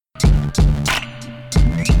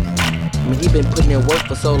mean, he been putting in work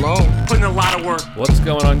for so long. Putting a lot of work. What's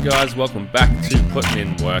going on, guys? Welcome back to Putting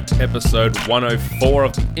in Work, episode 104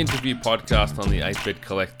 of the interview podcast on the 8-Bit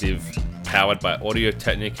Collective, powered by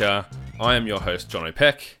Audio-Technica. I am your host, John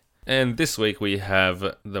O'Peck, and this week we have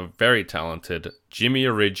the very talented Jimmy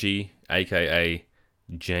Origi, aka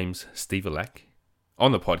James Stevelak,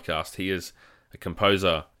 on the podcast. He is a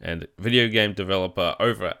composer and video game developer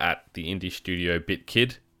over at the indie studio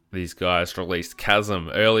BitKid. These guys released Chasm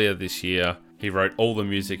earlier this year. He wrote all the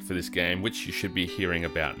music for this game, which you should be hearing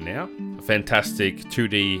about now. A fantastic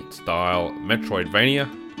 2D style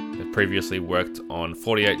Metroidvania. They've previously worked on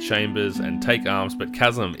 48 Chambers and Take Arms, but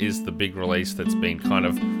Chasm is the big release that's been kind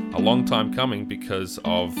of a long time coming because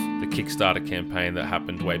of the Kickstarter campaign that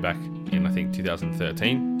happened way back in, I think,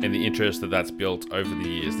 2013, and the interest that that's built over the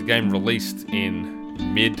years. The game released in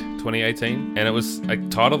mid-2018, and it was a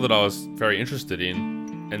title that I was very interested in.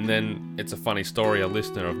 And then it's a funny story, a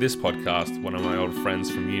listener of this podcast, one of my old friends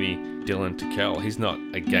from uni, Dylan Tickell, he's not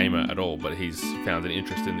a gamer at all, but he's found an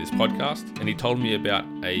interest in this podcast. And he told me about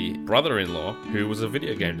a brother-in-law who was a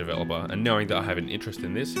video game developer. And knowing that I have an interest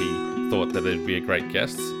in this, he thought that it'd be a great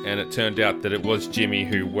guest. And it turned out that it was Jimmy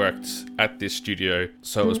who worked at this studio.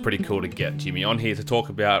 So it was pretty cool to get Jimmy on here to talk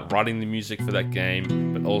about writing the music for that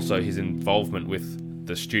game, but also his involvement with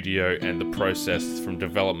the studio and the process from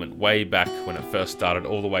development way back when it first started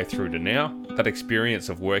all the way through to now. That experience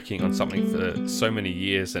of working on something for so many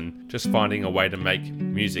years and just finding a way to make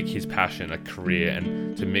music his passion, a career,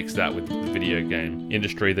 and to mix that with the video game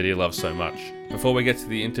industry that he loves so much. Before we get to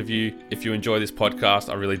the interview, if you enjoy this podcast,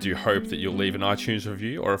 I really do hope that you'll leave an iTunes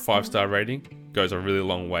review or a 5-star rating. It goes a really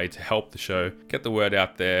long way to help the show, get the word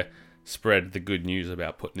out there, spread the good news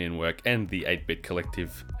about Putting in Work and the 8-Bit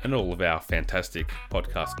Collective and all of our fantastic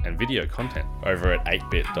podcast and video content over at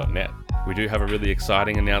 8bit.net. We do have a really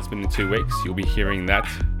exciting announcement in 2 weeks. You'll be hearing that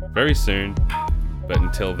very soon. But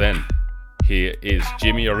until then, here is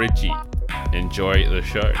Jimmy Origi. Enjoy the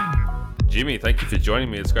show. Jimmy, thank you for joining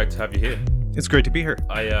me. It's great to have you here. It's great to be here.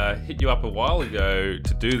 I hit you up a while ago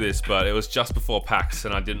to do this, but it was just before PAX,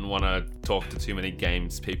 and I didn't want to talk to too many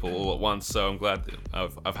games people all at once. So I'm glad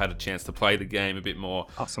that I've had a chance to play the game a bit more.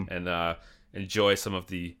 Awesome. And enjoy some of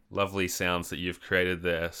the lovely sounds that you've created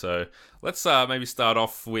there. So let's maybe start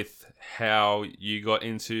off with how you got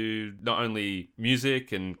into not only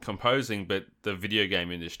music and composing, but the video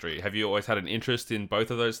game industry. Have you always had an interest in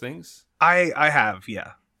both of those things? I have,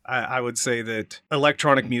 yeah. I would say that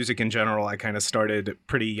electronic music in general, I kind of started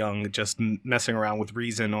pretty young, just messing around with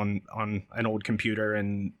Reason on an old computer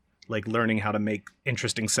and like learning how to make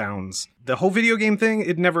interesting sounds. The whole video game thing,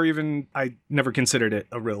 I never considered it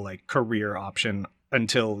a real like career option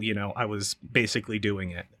until, I was basically doing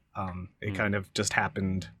it. It kind of just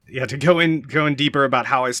happened. Yeah, to go in deeper about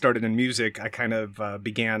how I started in music, I kind of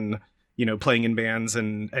began, playing in bands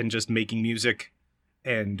and just making music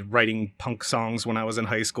and writing punk songs when I was in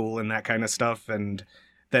high school and that kind of stuff. And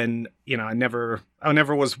then, I never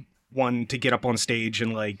was one to get up on stage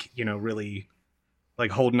and really like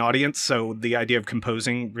hold an audience. So the idea of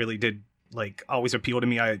composing really did always appeal to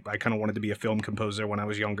me. I kind of wanted to be a film composer when I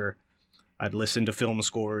was younger. I'd listen to film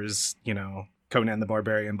scores, Conan the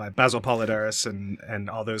Barbarian by Basil Polidaris and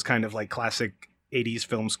all those kind of classic 80s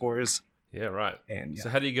film scores. Yeah, right. And yeah. So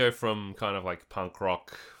how do you go from kind of like punk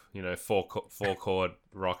rock, four chord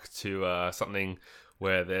rock to something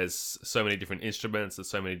where there's so many different instruments and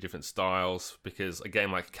so many different styles? Because a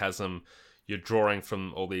game like Chasm, you're drawing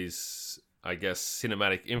from all these, I guess,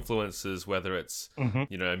 cinematic influences, whether it's,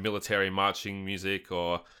 military marching music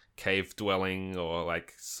or cave dwelling or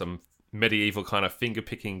like some medieval kind of finger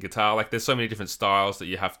picking guitar. Like there's so many different styles that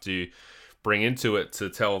you have to bring into it to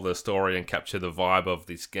tell the story and capture the vibe of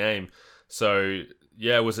this game. So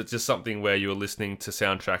yeah, was it just something where you were listening to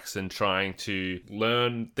soundtracks and trying to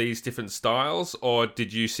learn these different styles, or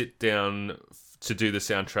did you sit down to do the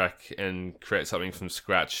soundtrack and create something from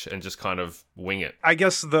scratch and just kind of wing it? I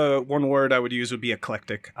guess the one word I would use would be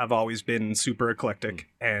eclectic. I've always been super eclectic,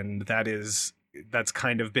 and that's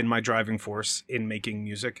kind of been my driving force in making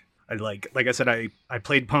music. Like I said, I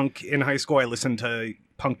played punk in high school. I listened to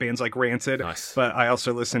punk bands like Rancid, nice. But I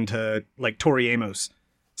also listened to Tori Amos.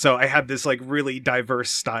 So I had this really diverse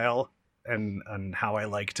style and how I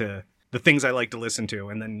the things I like to listen to.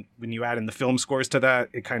 And then when you add in the film scores to that,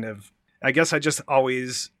 it kind of, I guess I just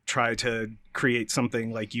always try to create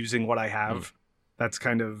something using what I have. That's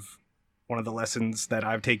kind of one of the lessons that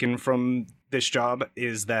I've taken from this job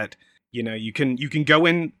is that, you can go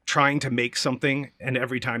in trying to make something and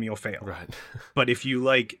every time you'll fail. Right. But if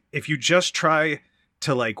you just try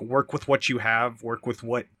to work with what you have, work with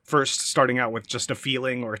what first starting out with just a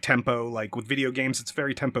feeling or a tempo, with video games, it's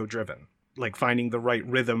very tempo driven. like finding the right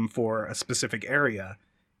rhythm for a specific area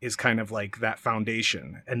is kind of like that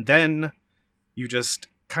foundation. And then you just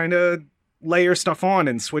kind of layer stuff on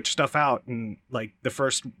and switch stuff out. And like the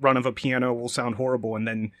first run of a piano will sound horrible. And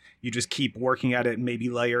then you just keep working at it and maybe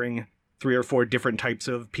layering 3 or 4 different types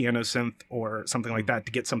of piano synth or something like that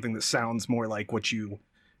to get something that sounds more like what you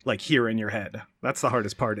like hear in your head. That's the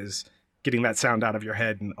hardest part, is getting that sound out of your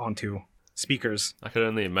head and onto speakers. I could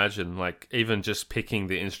only imagine, like, even just picking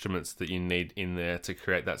the instruments that you need in there to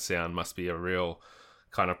create that sound must be a real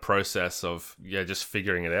kind of process of, just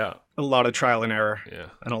figuring it out. A lot of trial and error. Yeah.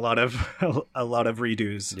 And a lot of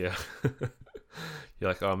redos. Yeah. You're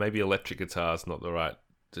like, oh, maybe electric guitar is not the right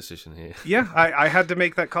decision here. Yeah, I had to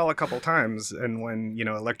make that call a couple times, and when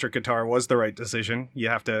electric guitar was the right decision, you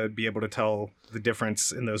have to be able to tell the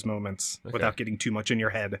difference in those moments without getting too much in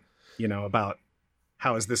your head, about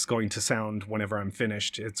how is this going to sound whenever I'm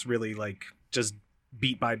finished. It's really like just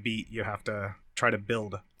beat by beat you have to try to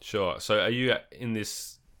build. Sure. So are you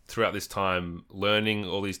throughout this time learning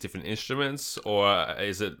all these different instruments, or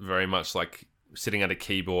is it very much like sitting at a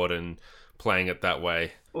keyboard and playing it that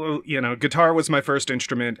way? Well, guitar was my first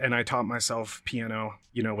instrument, and I taught myself piano,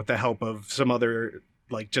 with the help of some other,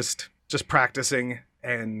 like, just practicing.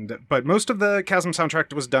 But most of the Chasm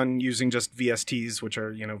soundtrack was done using just VSTs, which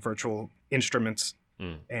are, virtual instruments.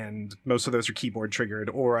 And most of those are keyboard triggered,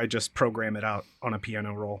 or I just program it out on a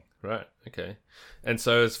piano roll. Right. Okay. And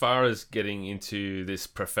so as far as getting into this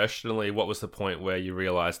professionally, what was the point where you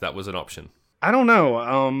realized that was an option? I don't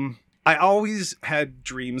know. I always had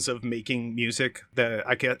dreams of making music.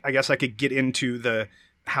 I guess I could get into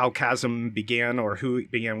how Chasm began, or who it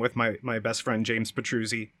began with. My best friend, James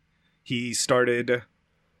Petruzzi. He started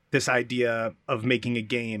this idea of making a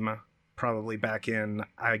game probably back in,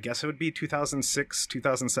 I guess it would be 2006,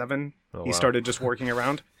 2007. Oh, he wow. started just working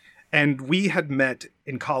around. And we had met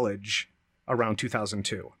in college around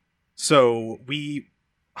 2002. So we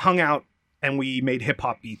hung out and we made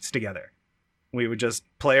hip-hop beats together. We would just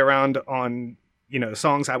play around on,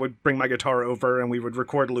 songs. I would bring my guitar over and we would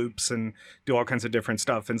record loops and do all kinds of different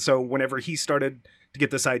stuff. And so whenever he started to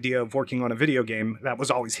get this idea of working on a video game, that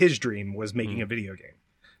was always his dream, was making a video game.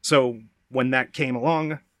 So when that came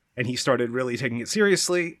along and he started really taking it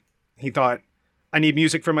seriously, he thought, I need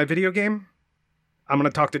music for my video game. I'm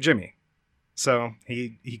going to talk to Jimmy. So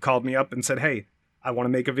he called me up and said, hey, I want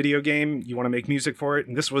to make a video game. You want to make music for it?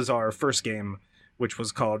 And this was our first game, which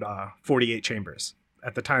was called 48 Chambers.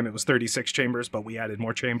 At the time, it was 36 chambers, but we added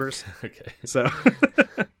more chambers. Okay. So,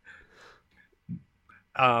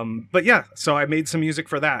 but yeah, so I made some music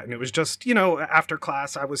for that. And it was just, after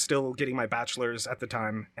class, I was still getting my bachelor's at the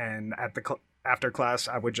time. And after class,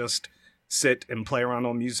 I would just sit and play around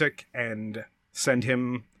on music and send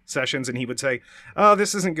him sessions. And he would say, oh,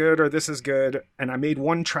 this isn't good, or this is good. And I made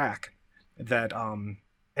one track that,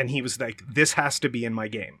 and he was like, this has to be in my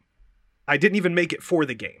game. I didn't even make it for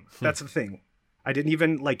the game. That's the thing. I didn't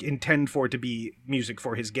even intend for it to be music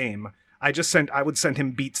for his game. I would send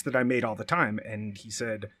him beats that I made all the time. And he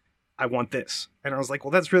said, I want this. And I was like, well,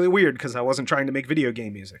 that's really weird, because I wasn't trying to make video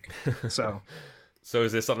game music. So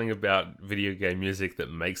is there something about video game music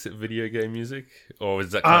that makes it video game music? Or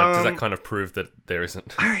does that kind of prove that there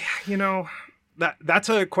isn't? That's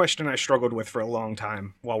a question I struggled with for a long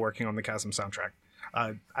time while working on the Chasm soundtrack.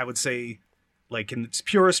 I would say, in its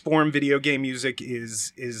purest form, video game music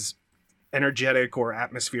is energetic or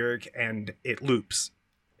atmospheric, and it loops.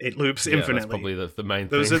 It loops infinitely. That's probably the main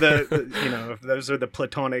thing. Those are the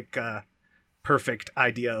platonic, perfect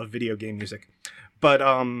idea of video game music. But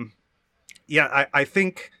I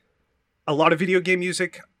think a lot of video game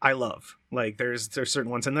music I love. There's certain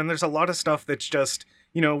ones, and then there's a lot of stuff that's just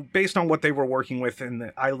based on what they were working with.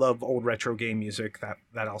 And I love old retro game music.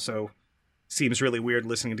 That also seems really weird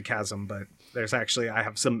listening to Chasm, but I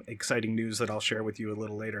have some exciting news that I'll share with you a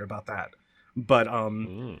little later about that. But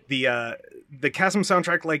the Chasm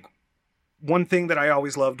soundtrack, one thing that I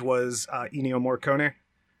always loved was Ennio Morricone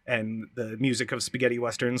and the music of spaghetti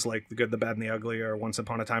westerns like The Good, the Bad, and the Ugly, or Once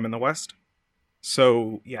Upon a Time in the West.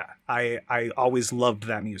 So yeah, I always loved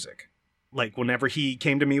that music. Whenever he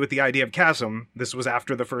came to me with the idea of Chasm, this was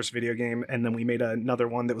after the first video game, and then we made another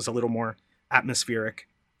one that was a little more atmospheric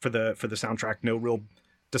for the soundtrack. No real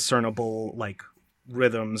discernible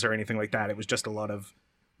rhythms or anything like that. It was just a lot of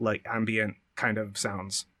ambient kind of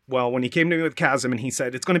sounds. Well, when he came to me with Chasm and he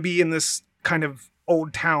said, it's going to be in this kind of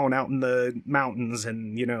old town out in the mountains,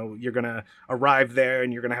 and you're going to arrive there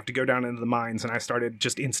and you're going to have to go down into the mines. And I started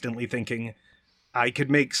just instantly thinking I could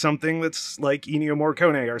make something that's like Ennio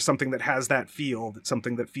Morricone, or something that has that feel,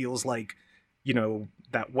 something that feels like,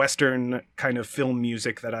 that Western kind of film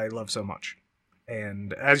music that I love so much.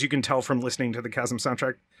 And as you can tell from listening to the Chasm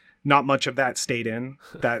soundtrack, not much of that stayed in.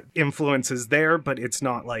 That influence is there, but it's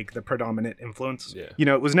not like the predominant influence. Yeah. You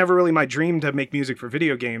know, it was never really my dream to make music for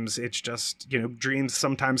video games. It's just, you know, dreams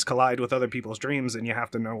sometimes collide with other people's dreams, and you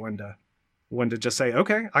have to know when to just say,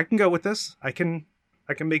 okay, I can go with this. I can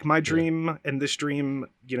make my dream and this dream,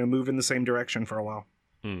 you know, move in the same direction for a while.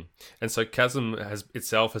 And so Chasm has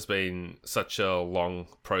been such a long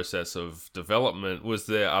process of development. Was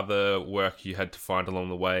there other work you had to find along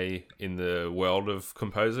the way in the world of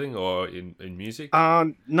composing or in music?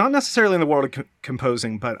 Not necessarily in the world of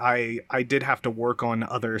composing, but I did have to work on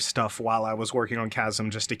other stuff while I was working on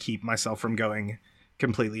Chasm just to keep myself from going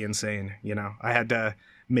completely insane. You know, I had to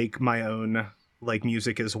make my own like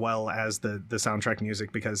music as well as the soundtrack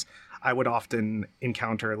music, because I would often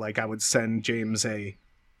encounter, like, I would send James a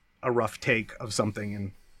rough take of something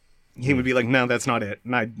and he would be like, no, that's not it.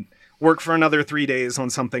 And I'd work for another 3 days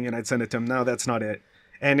on something and I'd send it to him. No, that's not it.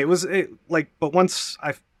 And but once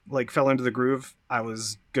I like fell into the groove, I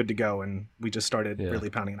was good to go. And we just started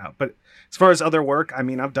really pounding it out. But as far as other work, I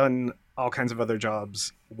mean, I've done all kinds of other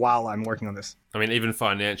jobs while I'm working on this. I mean, even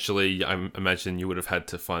financially, I imagine you would have had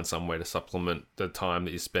to find some way to supplement the time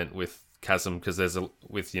that you spent with Chasm, because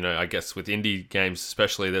I guess with indie games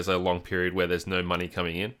especially, there's a long period where there's no money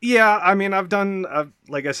coming in. Yeah, I mean, I've done,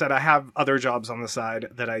 like I said, I have other jobs on the side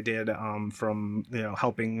that I did, from, you know,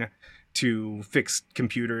 helping to fix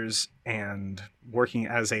computers and working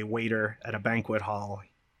as a waiter at a banquet hall.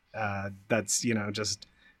 That's, you know, just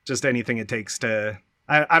anything it takes to,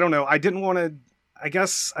 I don't know. I didn't want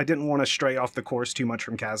to stray off the course too much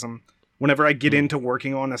from Chasm. Whenever I get into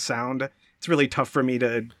working on a sound, it's really tough for me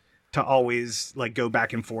to always like go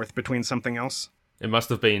back and forth between something else. It must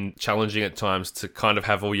have been challenging at times to kind of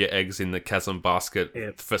have all your eggs in the Chasm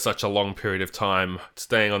basket for such a long period of time,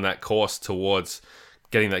 staying on that course towards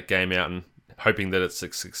getting that game out and hoping that it's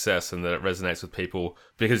a success and that it resonates with people,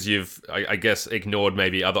 because you've, I guess, ignored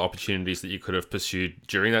maybe other opportunities that you could have pursued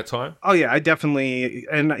during that time. Oh yeah, I definitely,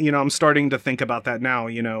 and you know, I'm starting to think about that now,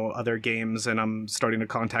 you know, other games, and I'm starting to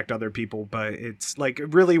contact other people, but it's like,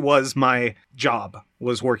 it really was my job,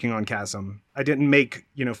 was working on Chasm. I didn't make,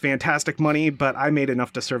 you know, fantastic money, but I made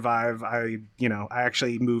enough to survive. I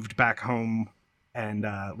actually moved back home and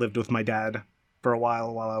lived with my dad for a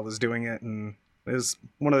while I was doing it, and it was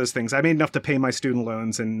one of those things. I made enough to pay my student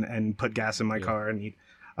loans and put gas in my car and eat.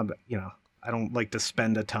 You know, I don't like to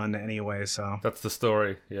spend a ton anyway, so that's the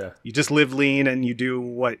story. Yeah, you just live lean and you do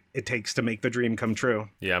what it takes to make the dream come true.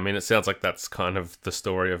 Yeah, I mean, it sounds like that's kind of the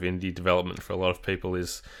story of indie development for a lot of people,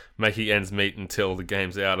 is making ends meet until the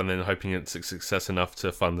game's out and then hoping it's a success enough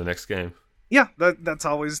to fund the next game. Yeah, that's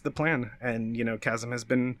always the plan. And, you know, Chasm has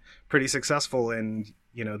been pretty successful, and,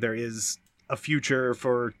 you know, there is a future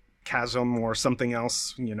for Chasm or something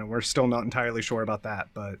else. You know, we're still not entirely sure about that,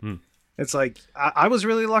 but it's like, I was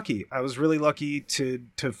really lucky. I was really lucky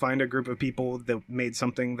to find a group of people that made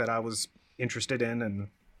something that I was interested in, and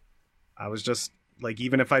I was just like,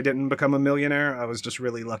 even if I didn't become a millionaire, I was just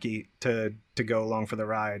really lucky to go along for the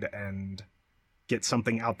ride and get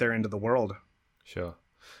something out there into the world. Sure.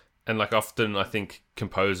 And like, often I think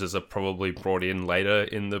composers are probably brought in later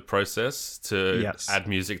in the process to add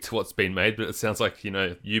music to what's been made. But it sounds like, you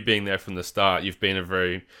know, you being there from the start, you've been a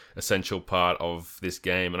very essential part of this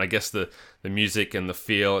game. And I guess the music and the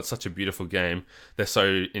feel, it's such a beautiful game. They're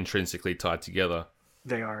so intrinsically tied together.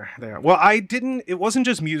 They are. Well, it wasn't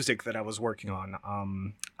just music that I was working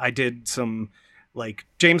on. I did some, like,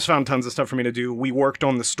 James found tons of stuff for me to do. We worked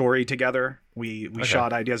on the story together. We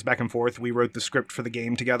shot ideas back and forth. We wrote the script for the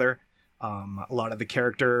game together. A lot of the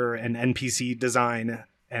character and NPC design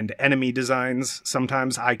and enemy designs,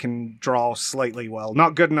 sometimes I can draw slightly well.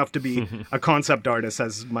 Not good enough to be a concept artist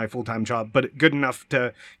as my full-time job, but good enough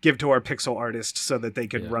to give to our pixel artists so that they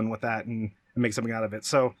could run with that and make something out of it.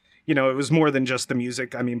 So, you know, it was more than just the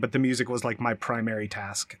music. I mean, but the music was like my primary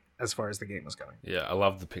task as far as the game was going. Yeah, I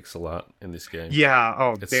love the pixel art in this game.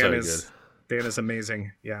 Yeah, it's so good. Dan is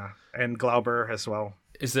amazing, yeah. And Glauber as well.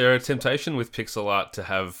 Is there a temptation with pixel art to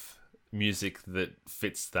have music that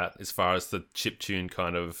fits that, as far as the chiptune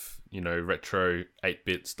kind of, you know, retro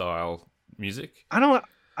 8-bit style music?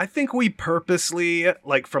 I think we purposely,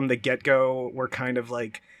 like, from the get-go, we're kind of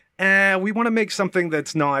like, we want to make something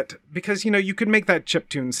that's not, because, you know, you could make that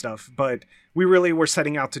chiptune stuff, but we really were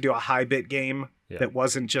setting out to do a high-bit game that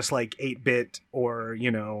wasn't just like 8-bit or,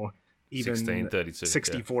 you know, even 1632,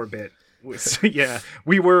 64-bit. Yeah,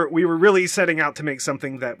 we were really setting out to make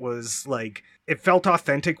something that was like, it felt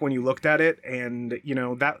authentic when you looked at it, and you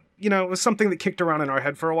know that, you know, it was something that kicked around in our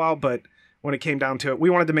head for a while, but when it came down to it,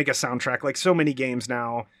 we wanted to make a soundtrack. Like so many games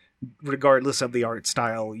now, regardless of the art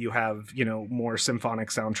style, you have, more symphonic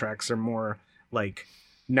soundtracks or more like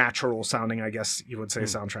natural sounding, I guess you would say,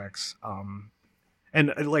 soundtracks.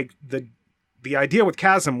 And like the idea with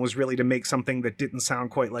Chasm was really to make something that didn't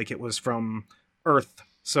sound quite like it was from Earth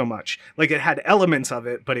so much. Like it had elements of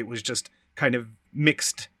it, but it was just kind of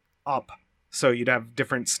mixed up. So you'd have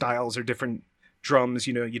different styles or different drums,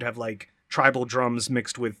 you'd have like tribal drums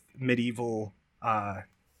mixed with medieval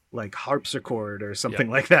like harpsichord or something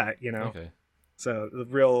like that, Okay. So the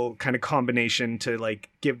real kind of combination to like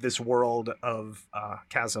give this world of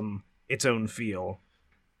Chasm its own feel.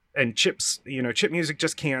 And chip music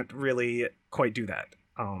just can't really quite do that.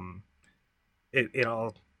 It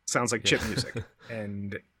all sounds like chip music,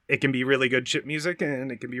 and it can be really good chip music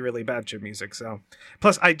and it can be really bad chip music. So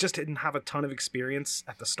plus I just didn't have a ton of experience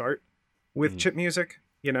at the start with chip music,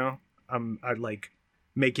 I like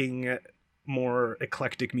making more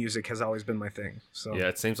eclectic music has always been my thing. So yeah,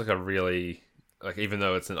 it seems like a really, like, even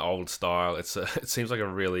though it's an old style, it seems like a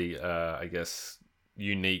really I guess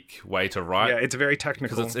unique way to write. Yeah, it's very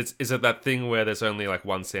technical. Because is it that thing where there's only like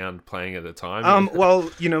one sound playing at a time? Well,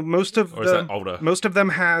 most of or is that older? Most of them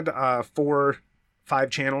had 4-5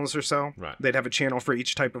 channels or so. Right. They'd have a channel for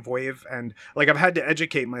each type of wave, and like I've had to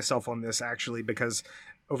educate myself on this actually, because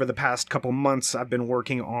over the past couple months I've been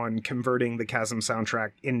working on converting the Chasm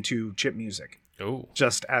soundtrack into chip music. Oh.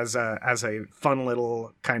 Just as a fun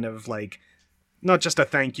little kind of like, not just a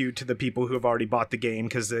thank you to the people who have already bought the game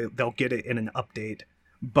because they'll get it in an update,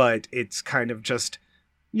 but it's kind of just,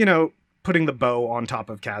 putting the bow on top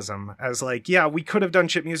of Chasm as like, yeah, we could have done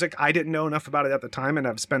chip music. I didn't know enough about it at the time, and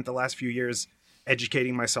I've spent the last few years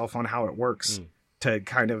educating myself on how it works to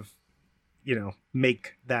kind of,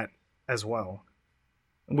 make that as well.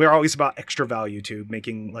 We're always about extra value too,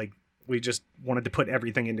 making like, we just wanted to put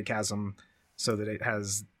everything into Chasm so that it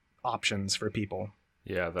has options for people.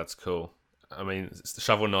 Yeah, that's cool. I mean,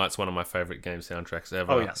 Shovel Knight's one of my favorite game soundtracks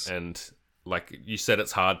ever. Oh, yes. And like you said,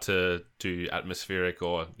 it's hard to do atmospheric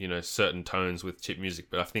or, certain tones with chip music,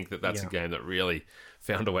 but I think that's a game that really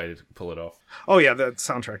found a way to pull it off. Oh yeah, the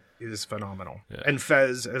soundtrack is phenomenal. Yeah. And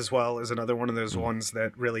Fez as well is another one of those ones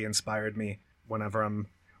that really inspired me whenever I'm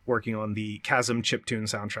working on the Chasm chiptune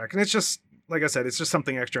soundtrack. And it's just, like I said, it's just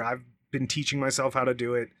something extra. I've been teaching myself how to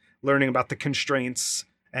do it, learning about the constraints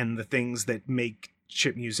and the things that make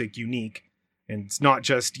chip music unique. And it's not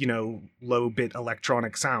just, low bit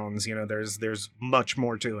electronic sounds, there's much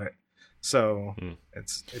more to it. So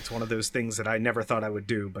it's one of those things that I never thought I would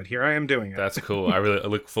do, but here I am doing it. That's cool. I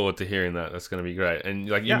look forward to hearing that. That's going to be great. And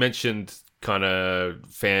like you mentioned kind of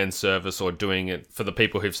fan service or doing it for the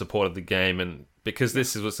people who've supported the game, and because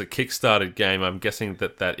this was a Kickstarted game, I'm guessing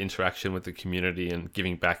that interaction with the community and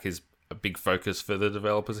giving back is a big focus for the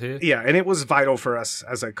developers here. Yeah, and it was vital for us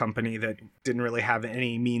as a company that didn't really have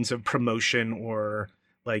any means of promotion or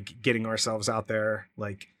like getting ourselves out there.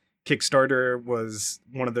 Like Kickstarter was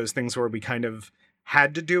one of those things where we kind of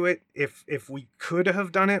had to do it. If we could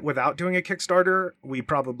have done it without doing a Kickstarter, we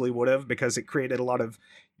probably would have, because it created a lot of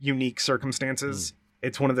unique circumstances.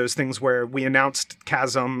 It's one of those things where we announced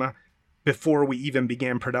Chasm before we even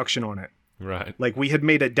began production on it. Right. Like we had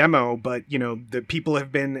made a demo, but the people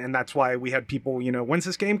have been, and that's why we had people, when's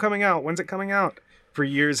this game coming out? When's it coming out? For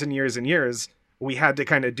years and years and years. We had to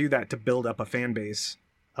kind of do that to build up a fan base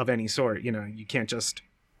of any sort. You can't just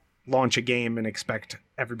launch a game and expect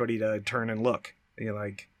everybody to turn and look. You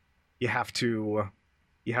have to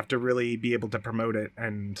really be able to promote it.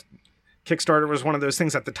 And Kickstarter was one of those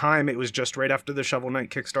things. At the time, it was just right after the Shovel Knight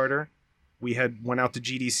Kickstarter. We had went out to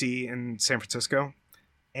GDC in San Francisco,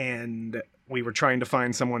 and we were trying to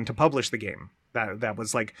find someone to publish the game. That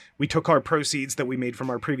was like, we took our proceeds that we made from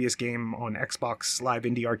our previous game on Xbox Live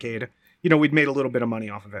Indie Arcade. We'd made a little bit of money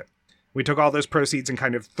off of it. We took all those proceeds and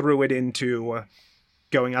kind of threw it into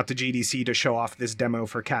going out to GDC to show off this demo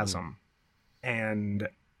for Chasm. And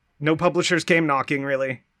no publishers came knocking,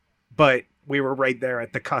 really. But we were right there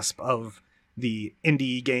at the cusp of the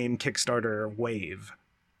indie game Kickstarter wave.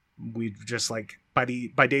 We just like, by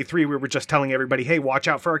day 3, we were just telling everybody, hey, watch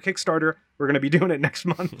out for our Kickstarter. We're going to be doing it next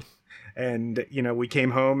month. And, we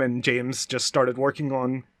came home and James just started working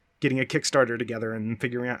on getting a Kickstarter together and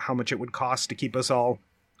figuring out how much it would cost to keep us all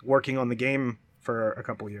working on the game for a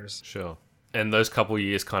couple years. Sure. And those couple of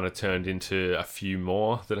years kind of turned into a few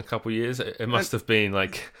more than a couple of years. It must have been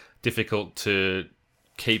like difficult to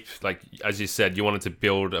keep, like, as you said, you wanted to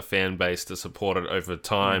build a fan base to support it over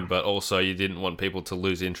time, but also you didn't want people to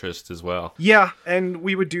lose interest as well. Yeah, and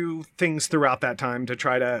we would do things throughout that time to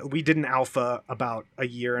try to, we did an alpha about a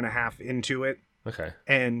year and a half into it, Okay.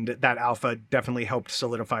 And that alpha definitely helped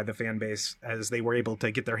solidify the fan base as they were able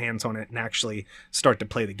to get their hands on it and actually start to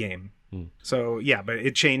play the game. So yeah, but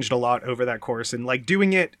it changed a lot over that course, and like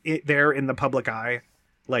doing it there in the public eye,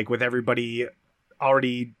 like with everybody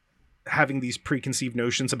already having these preconceived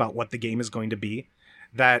notions about what the game is going to be,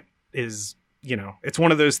 that is, it's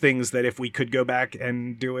one of those things that if we could go back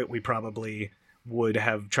and do it, we probably would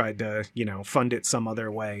have tried to, fund it some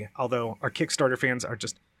other way. Although our Kickstarter fans are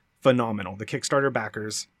just phenomenal. The Kickstarter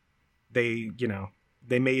backers, they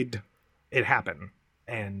made it happen.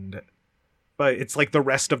 But it's like the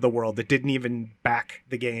rest of the world that didn't even back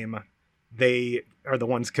the game. They are the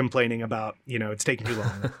ones complaining about, it's taking too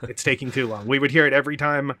long. It's taking too long. We would hear it every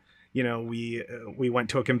time, we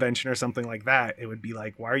went to a convention or something like that. It would be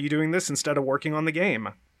like, why are you doing this instead of working on the game?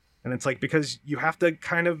 And it's like, because you have to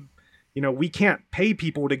kind of, we can't pay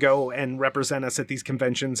people to go and represent us at these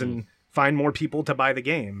conventions and find more people to buy the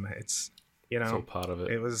game. It's, It's all part of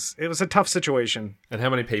it. It was a tough situation. And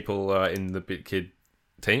how many people are in the BitKid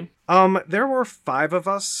team? There were 5 of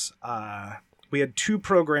us. We had 2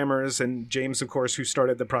 programmers, and James, of course, who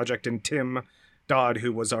started the project, and Tim Dodd,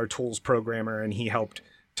 who was our tools programmer, and he helped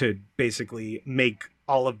to basically make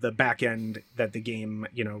all of the back end that the game,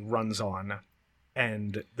 runs on,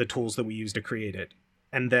 and the tools that we use to create it.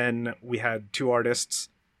 And then we had 2 artists,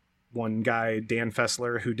 one guy, Dan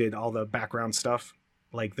Fessler, who did all the background stuff,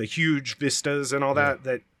 like the huge vistas and all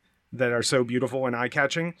that are so beautiful and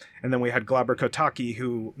eye-catching. And then we had Glaber Kotaki,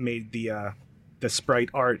 who made the sprite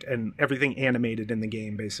art and everything animated in the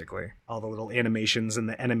game, basically. All the little animations and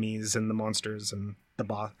the enemies and the monsters and the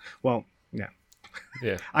boss. Well, yeah.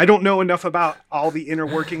 Yeah. I don't know enough about all the inner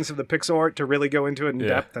workings of the pixel art to really go into it in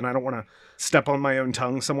depth, and I don't want to step on my own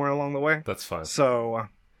tongue somewhere along the way. That's fine. So,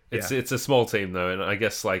 it's a small team, though, and I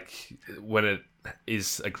guess, like, when it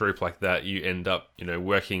is a group like that, you end up,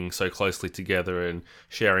 working so closely together and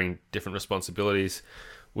sharing different responsibilities.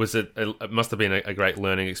 It must have been a great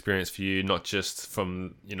learning experience for you, not just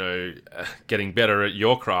from, getting better at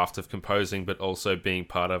your craft of composing, but also being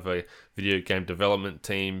part of a video game development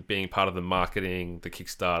team, being part of the marketing, the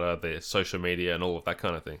Kickstarter, the social media, and all of that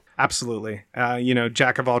kind of thing. Absolutely.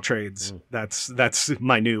 Jack of all trades. That's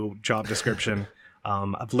my new job description.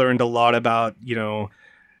 I've learned a lot about,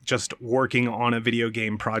 just working on a video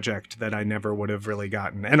game project that I never would have really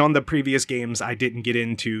gotten. And on the previous games, I didn't get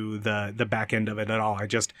into the back end of it at all. I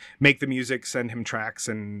just make the music, send him tracks,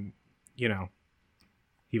 and,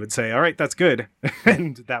 he would say, all right, that's good.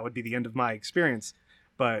 And that would be the end of my experience.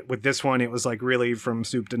 But with this one, it was like really from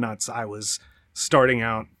soup to nuts. I was starting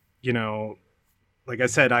out, like I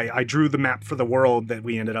said, I drew the map for the world that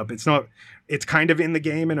we ended up. It's kind of in the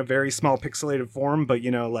game in a very small pixelated form, but,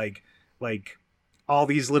 like all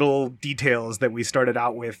these little details that we started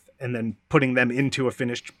out with and then putting them into a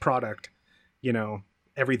finished product,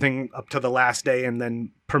 everything up to the last day and then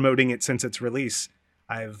promoting it since its release.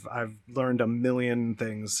 I've learned a million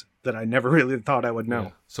things that I never really thought I would know.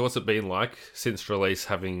 Yeah. So what's it been like since release,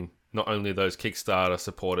 having not only those Kickstarter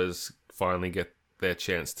supporters finally get their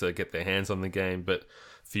chance to get their hands on the game, but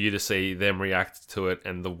for you to see them react to it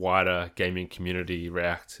and the wider gaming community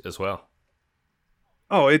react as well?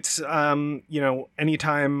 Oh, it's,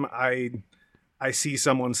 anytime I see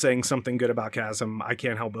someone saying something good about Chasm, I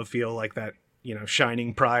can't help but feel like that,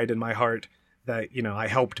 shining pride in my heart that, I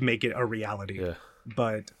helped make it a reality. Yeah.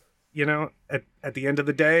 But, at the end of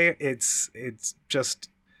the day, it's just,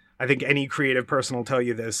 I think any creative person will tell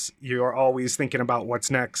you this, you're always thinking about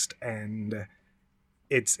what's next, and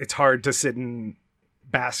it's hard to sit and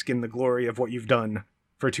bask in the glory of what you've done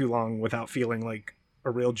for too long without feeling like a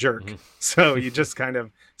real jerk. Mm-hmm. So you just kind of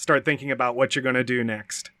start thinking about what you're going to do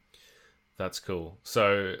next. That's cool.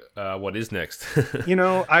 So what is next?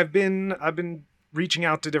 I've been reaching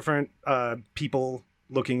out to different people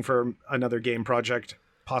looking for another game project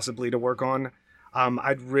possibly to work on.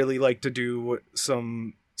 I'd really like to do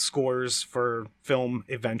some scores for film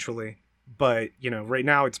eventually, but right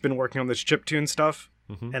now it's been working on this chiptune stuff.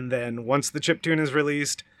 Mm-hmm. And then once the chiptune is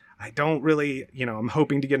released, I don't really, I'm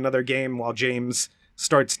hoping to get another game while James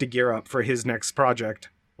starts to gear up for his next project,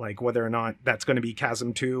 like whether or not that's going to be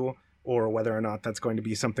Chasm 2 or whether or not that's going to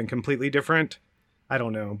be something completely different. I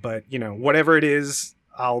don't know, but whatever it is,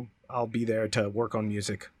 I'll be there to work on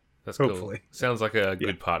music. That's hopefully. Cool. Sounds like a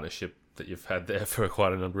good partnership that you've had there for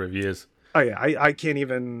quite a number of years. Oh yeah, I can't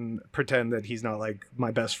even pretend that he's not like my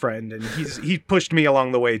best friend, and he pushed me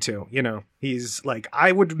along the way too. He's like,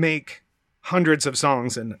 I would make hundreds of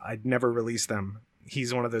songs and I'd never release them.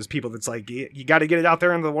 He's one of those people that's like, you got to get it out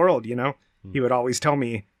there in the world, He would always tell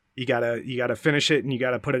me, you gotta finish it and you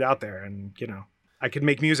gotta put it out there. And, I could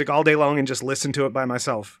make music all day long and just listen to it by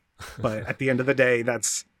myself. But at the end of the day,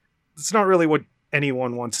 it's not really what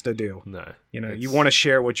anyone wants to do. No. You want to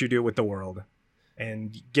share what you do with the world,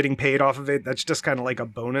 and getting paid off of it, that's just kind of like a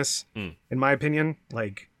bonus, in my opinion.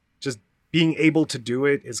 Like, just being able to do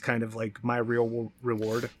it is kind of like my real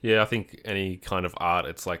reward. Yeah, I think any kind of art,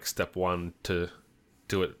 it's like step one to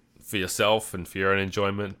do it for yourself and for your own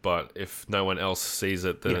enjoyment. But if no one else sees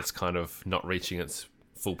it, then it's kind of not reaching its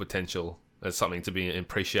full potential. It's something to be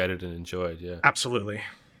appreciated and enjoyed. Yeah, absolutely.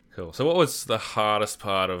 Cool. So what was the hardest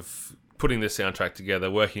part of putting this soundtrack together,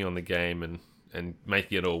 working on the game, and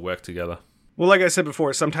making it all work together? Well, like I said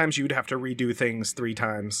before, sometimes you'd have to redo things 3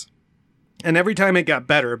 times. And every time it got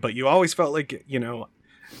better, but you always felt like,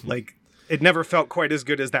 like it never felt quite as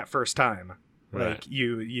good as that first time. Right. Like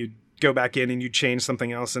you'd go back in and you'd change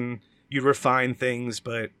something else and you'd refine things,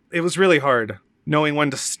 but it was really hard knowing when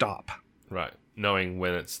to stop. Right. Knowing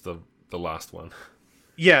when it's the last one.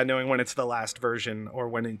 Yeah, knowing when it's the last version or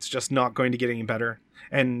when it's just not going to get any better.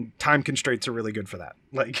 And time constraints are really good for that.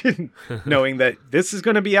 Like knowing that this is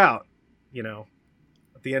going to be out,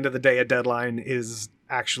 at the end of the day, a deadline is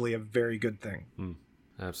actually a very good thing.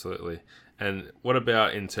 Absolutely. And what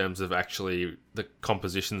about in terms of actually the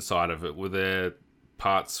composition side of it? Were there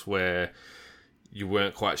parts where you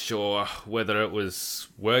weren't quite sure whether it was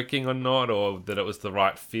working or not, or that it was the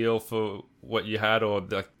right feel for what you had? Or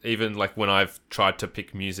even when I've tried to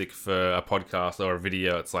pick music for a podcast or a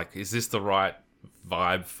video, it's like, is this the right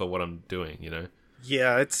vibe for what I'm doing,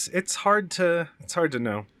 Yeah, it's hard to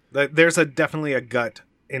know. There's definitely a gut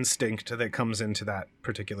instinct that comes into that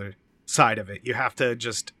particular side of it. You have to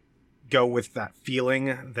just go with that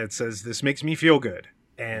feeling that says, this makes me feel good,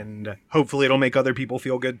 and hopefully it'll make other people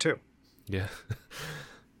feel good too. Yeah.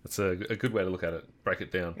 That's a good way to look at it. Break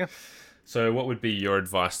it down. Yeah. So what would be your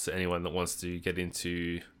advice to anyone that wants to get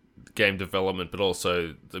into game development, but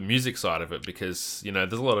also the music side of it? Because,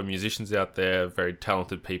 there's a lot of musicians out there, very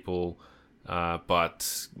talented people,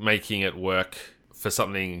 but making it work for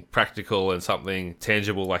something practical and something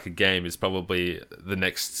tangible like a game is probably the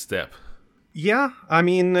next step. Yeah, I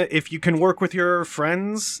mean, if you can work with your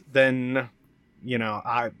friends, then,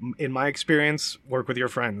 in my experience, work with your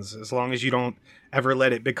friends. As long as you don't ever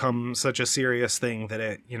let it become such a serious thing that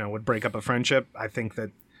it, would break up a friendship, I think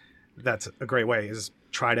that's a great way, is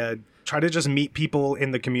try to just meet people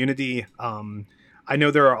in the community. I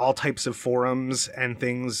know there are all types of forums and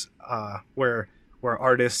things where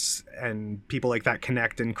artists and people like that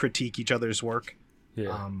connect and critique each other's work.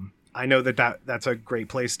 Yeah. I know that's a great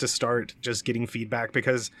place to start, just getting feedback,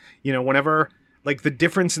 because, whenever, the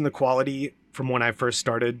difference in the quality from when I first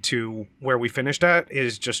started to where we finished at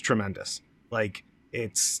is just tremendous.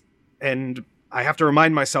 And I have to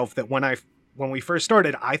remind myself that when we first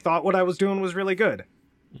started, I thought what I was doing was really good.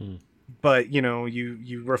 But,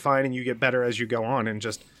 you refine and you get better as you go on, and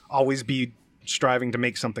just always be striving to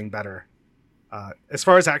make something better. As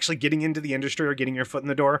far as actually getting into the industry or getting your foot in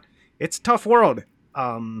the door, it's a tough world.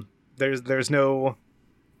 There's no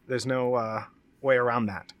way around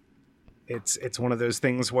that. It's one of those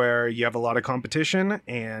things where you have a lot of competition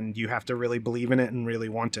and you have to really believe in it and really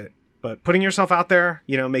want it. But putting yourself out there,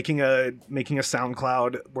 making a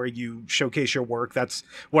SoundCloud where you showcase your work. That's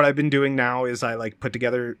what I've been doing now, is I put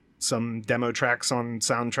together some demo tracks on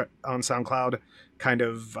SoundCloud, kind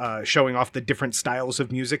of showing off the different styles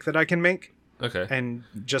of music that I can make. Okay. And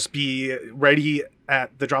just be ready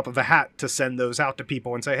at the drop of a hat to send those out to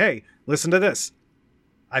people and say, hey, listen to this.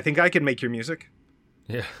 I think I can make your music.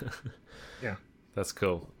 Yeah. Yeah. That's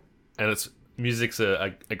cool. And music's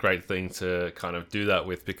a great thing to kind of do that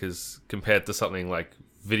with, because compared to something like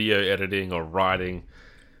video editing or writing,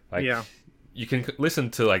 you can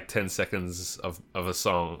listen to 10 seconds of a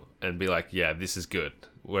song and be like, yeah, this is good.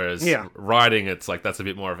 Whereas writing, it's that's a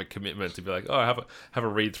bit more of a commitment to be like, oh, have a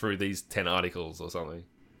read through these 10 articles or something.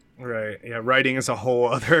 Right. Yeah. Writing is a whole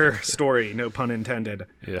other story. No pun intended.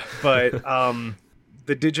 Yeah. But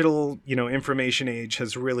the digital, information age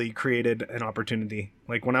has really created an opportunity.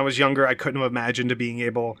 When I was younger, I couldn't have imagined being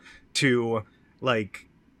able to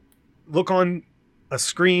look on a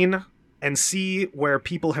screen and see where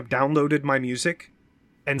people have downloaded my music,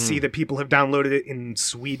 and see that people have downloaded it in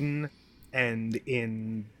Sweden and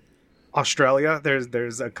in Australia.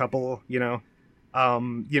 There's a couple,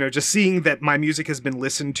 just seeing that my music has been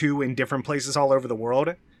listened to in different places all over the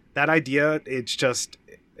world. That idea, it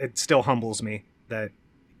still humbles me that,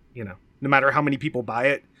 no matter how many people buy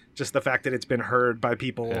it, just the fact that it's been heard by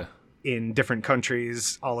people in different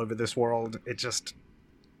countries all over this world,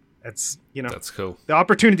 that's cool. The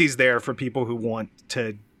opportunity's there for people who want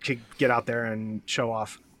to get out there and show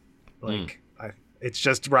off. It's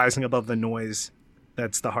just rising above the noise.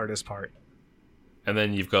 That's the hardest part. And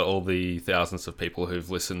then you've got all the thousands of people who've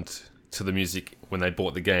listened to the music when they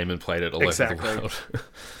bought the game and played it all over the world.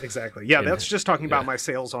 Exactly. Yeah, that's just talking about my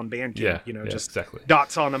sales on Bandcamp. Yeah, just exactly.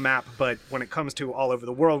 dots on a map. But when it comes to all over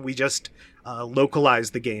the world, we just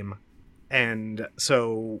localize the game. And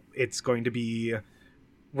so it's going to be...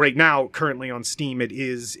 Right now, currently on Steam, it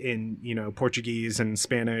is in, Portuguese and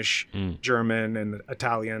Spanish, German and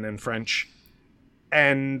Italian and French.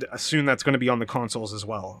 And soon that's going to be on the consoles as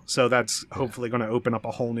well. So that's hopefully going to open up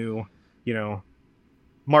a whole new,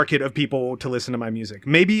 market of people to listen to my music.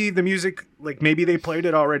 Maybe the music, maybe they played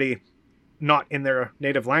it already not in their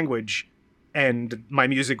native language, and my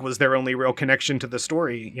music was their only real connection to the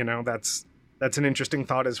story. That's an interesting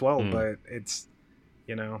thought as well. But it's,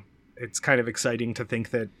 it's kind of exciting to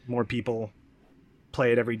think that more people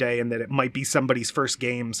play it every day, and that it might be somebody's first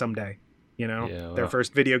game someday. Their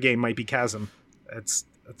first video game might be Chasm. It's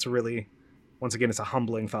really, once again, it's a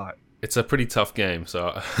humbling thought. It's a pretty tough game,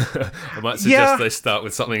 so I might suggest they start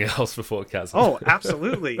with something else before Chasm. Oh,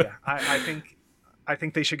 absolutely. I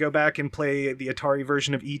think they should go back and play the Atari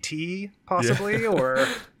version of E.T. possibly, or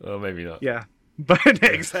maybe not. Yeah, but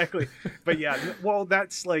exactly. But yeah, well,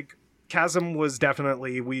 that's Chasm was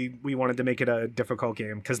definitely we wanted to make it a difficult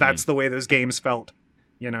game because that's the way those games felt.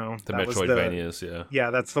 The Metroidvanias, yeah,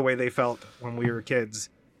 that's the way they felt when we were kids.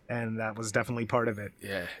 And that was definitely part of it.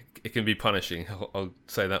 Yeah, it can be punishing. I'll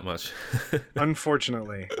say that much.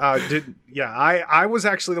 Unfortunately, I was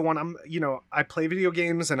actually the one. I play video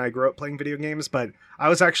games and I grew up playing video games, but I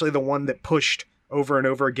was actually the one that pushed over and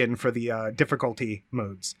over again for the difficulty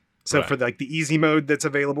modes. So for the easy mode that's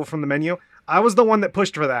available from the menu, I was the one that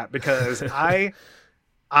pushed for that because I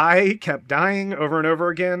kept dying over and over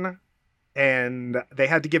again. And they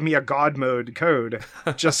had to give me a God mode code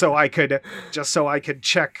just so I could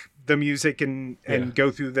check the music and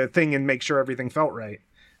go through the thing and make sure everything felt right.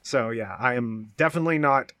 So yeah, I am definitely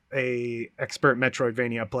not a expert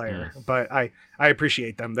Metroidvania player, but I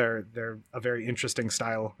appreciate them. They're a very interesting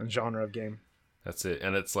style and genre of game. That's it,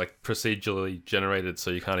 and it's procedurally generated,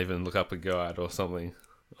 so you can't even look up a guide or something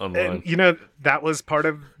online. And that was part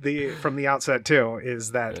of from the outset too.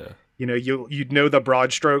 Is that. Yeah. You'd know the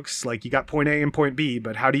broad strokes, you got point A and point B,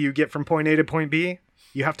 but how do you get from point A to point B?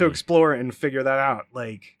 You have to explore and figure that out.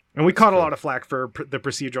 And we caught a lot of flack for the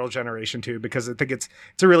procedural generation too, because I think it's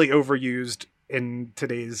really overused in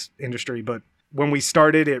today's industry. But when we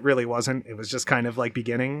started, it really wasn't. It was just kind of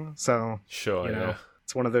beginning. So sure,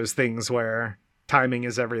 it's one of those things where timing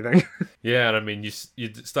is everything. Yeah, and I mean, you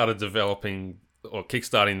started developing or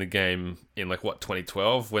kickstarting the game in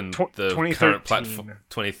 2012 when the current platform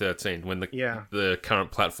 2013 when the current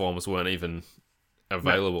platforms weren't even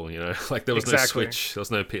available. There was no Switch, there was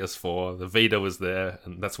no PS4, the Vita was there,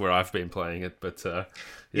 and that's where I've been playing it. But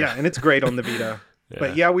and it's great on the Vita.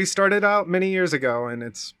 But we started out many years ago, and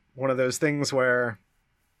it's one of those things where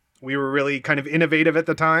we were really kind of innovative at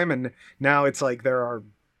the time, and now it's there are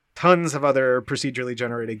tons of other procedurally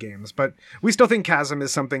generated games, but we still think Chasm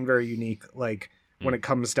is something very unique. When it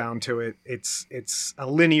comes down to it, it's a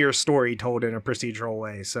linear story told in a procedural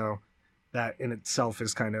way. So that in itself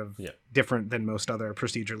is kind of different than most other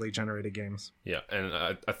procedurally generated games. Yeah, and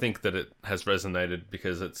I think that it has resonated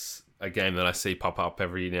because it's a game that I see pop up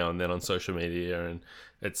every now and then on social media, and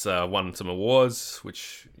it's won some awards,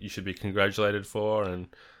 which you should be congratulated for, and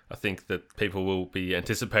I think that people will be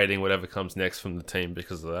anticipating whatever comes next from the team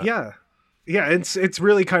because of that. Yeah, it's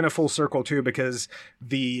really kind of full circle too, because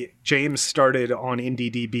the James started on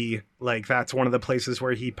IndieDB. That's one of the places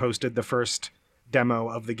where he posted the first demo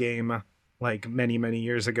of the game many, many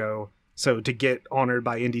years ago. So to get honored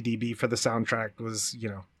by IndieDB for the soundtrack was,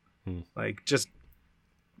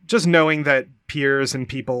 just knowing that peers and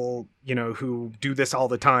people, who do this all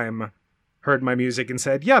the time heard my music and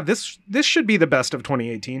said, yeah, this should be the best of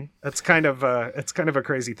 2018. It's kind of a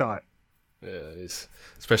crazy thought. Yeah, it is.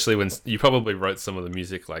 Especially when you probably wrote some of the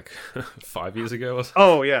music 5 years ago or something.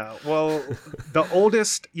 Oh, yeah. Well, the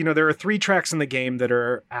oldest, there are 3 tracks in the game that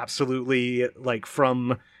are absolutely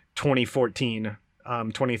from 2014,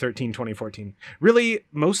 2013, 2014. Really,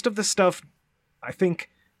 most of the stuff, I think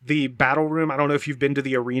the battle room, I don't know if you've been to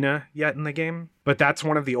the arena yet in the game, but that's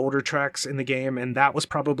one of the older tracks in the game. And that was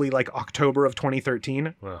probably October of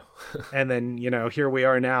 2013. Wow. And then, here we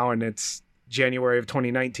are now, and it's January of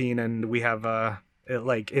 2019, and we have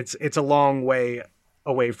it's a long way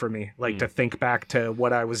away for me to think back to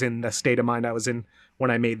what I was in, the state of mind I was in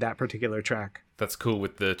when I made that particular track. That's cool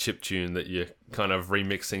with the chiptune that you're kind of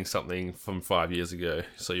remixing something from 5 years ago,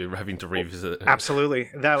 so you're having to revisit it. Absolutely.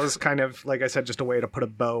 That was kind of, I said, just a way to put a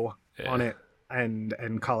bow on it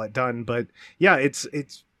and call it done. But yeah, it's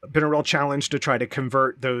been a real challenge to try to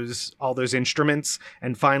convert all those instruments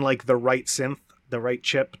and find like the right synth, the right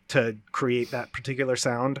chip to create that particular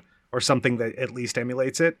sound or something that at least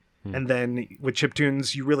emulates it. And then with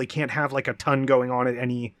chiptunes, you really can't have like a ton going on at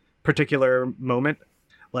any particular moment.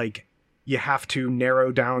 Like you have to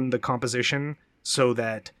narrow down the composition so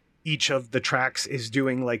that each of the tracks is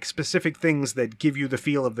doing like specific things that give you the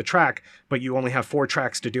feel of the track, but you only have 4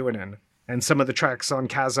 tracks to do it in. And some of the tracks on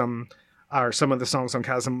Chasm, or some of the songs on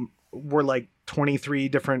Chasm, were like 23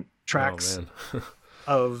 different tracks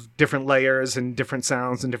of different layers and different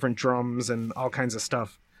sounds and different drums and all kinds of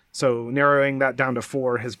stuff. So narrowing that down to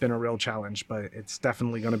 4 has been a real challenge, but it's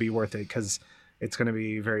definitely going to be worth it because it's going to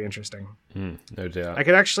be very interesting. No doubt. I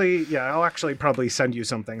could actually, I'll actually probably send you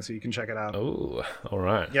something so you can check it out. Oh, all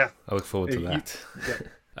right. Yeah. I look forward to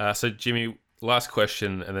that. So Jimmy, last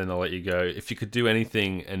question, and then I'll let you go. If you could do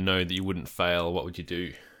anything and know that you wouldn't fail, what would you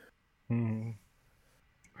do?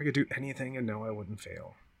 If I could do anything and know I wouldn't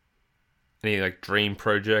fail. Any like dream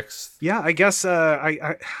projects? Yeah, I guess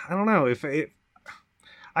I don't know if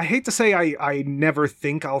I hate to say I never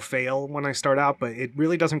think I'll fail when I start out, but it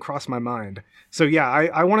really doesn't cross my mind. So yeah,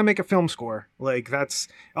 I want to make a film score. Like that's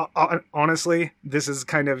honestly, this is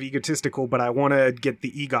kind of egotistical, but I want to get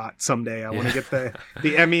the EGOT someday. I want to get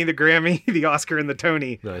the Emmy, the Grammy, the Oscar, and the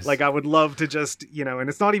Tony. Nice. Like I would love to just, and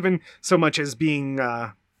it's not even so much as being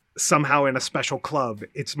somehow in a special club.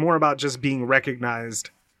 It's more about just being recognized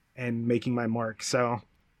and making my mark. So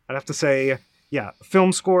I'd have to say, yeah,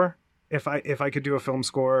 film score. If I could do a film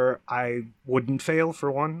score, I wouldn't fail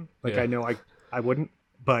for one. Like I know I wouldn't,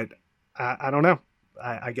 but I don't know.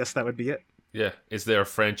 I guess that would be it. Yeah. Is there a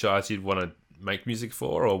franchise you'd want to make music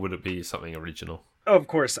for, or would it be something original? Oh, of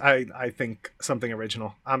course, I think something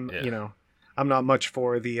original. I'm not much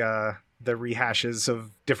for the rehashes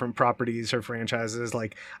of different properties or franchises.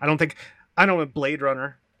 Like I don't know Blade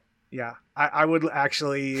Runner. Yeah, I would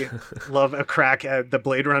actually love a crack at the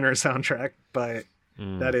Blade Runner soundtrack, but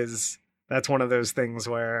that's one of those things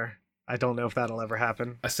where I don't know if that'll ever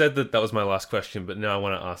happen. I said that was my last question, but now I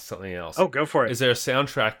want to ask something else. Oh, go for it. Is there a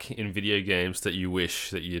soundtrack in video games that you wish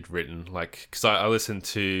that you'd written? Like, because I listened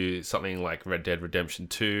to something like Red Dead Redemption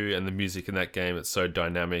 2, and the music in that game, it's so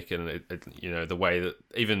dynamic, and it the way that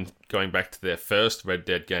even going back to their first Red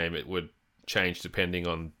Dead game, it would change depending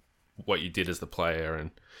on what you did as the player,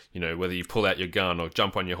 and whether you pull out your gun or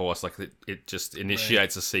jump on your horse, like it just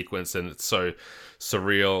initiates a sequence, and it's so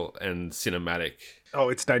surreal and cinematic. Oh,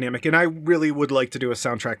 it's dynamic. And I really would like to do a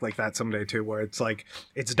soundtrack like that someday too, where it's like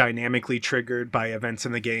it's dynamically triggered by events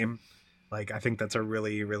in the game. Like I think that's a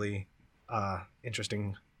really, really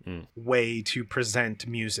interesting way to present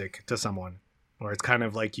music to someone, where it's kind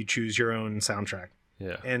of like you choose your own soundtrack.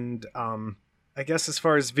 Yeah. And I guess as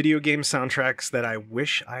far as video game soundtracks that I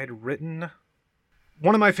wish I had written,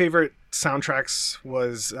 one of my favorite soundtracks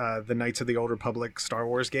was the Knights of the Old Republic Star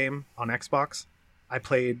Wars game on Xbox. I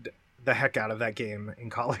played the heck out of that game in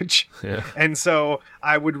college. Yeah. And so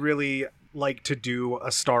I would really like to do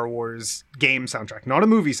a Star Wars game soundtrack, not a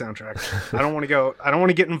movie soundtrack. I don't want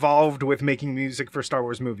to get involved with making music for Star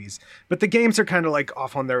Wars movies, but the games are kind of like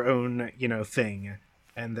off on their own, thing,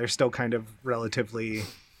 and they're still kind of relatively.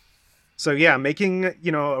 So yeah, making,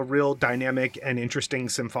 a real dynamic and interesting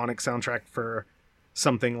symphonic soundtrack for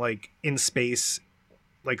something like in space,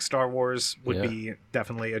 like Star Wars would be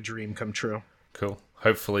definitely a dream come true. Cool.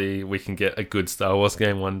 Hopefully we can get a good Star Wars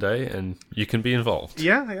game one day and you can be involved.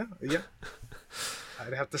 Yeah.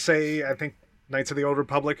 I'd have to say, I think Knights of the Old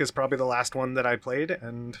Republic is probably the last one that I played,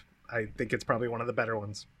 and I think it's probably one of the better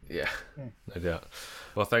ones. Yeah, no doubt.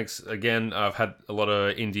 Well, thanks again. I've had a lot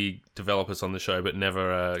of indie developers on the show, but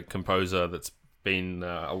never a composer that's been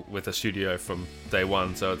with a studio from day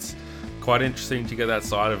one. So it's quite interesting to get that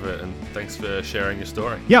side of it, and thanks for sharing your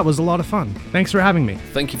story. Yeah, it was a lot of fun. Thanks for having me.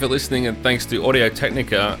 Thank you for listening, and thanks to Audio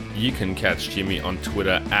Technica. You can catch Jimmy on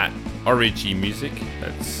Twitter at OrigiMusic.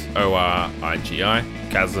 That's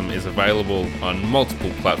ORIGI. Chasm is available on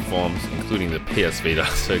multiple platforms, including the PS Vita,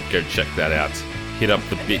 so go check that out. Hit up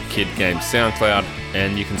the Bit Kid Game SoundCloud,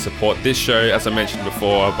 and you can support this show, as I mentioned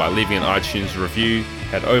before, by leaving an iTunes review.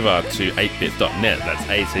 Head over to 8bit.net, that's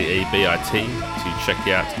ATEBIT, to check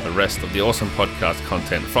out the rest of the awesome podcast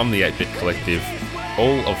content from the 8-Bit Collective.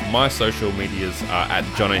 All of my social medias are at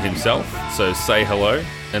Jono himself, so say hello,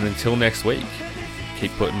 and until next week,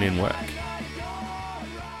 keep putting in work.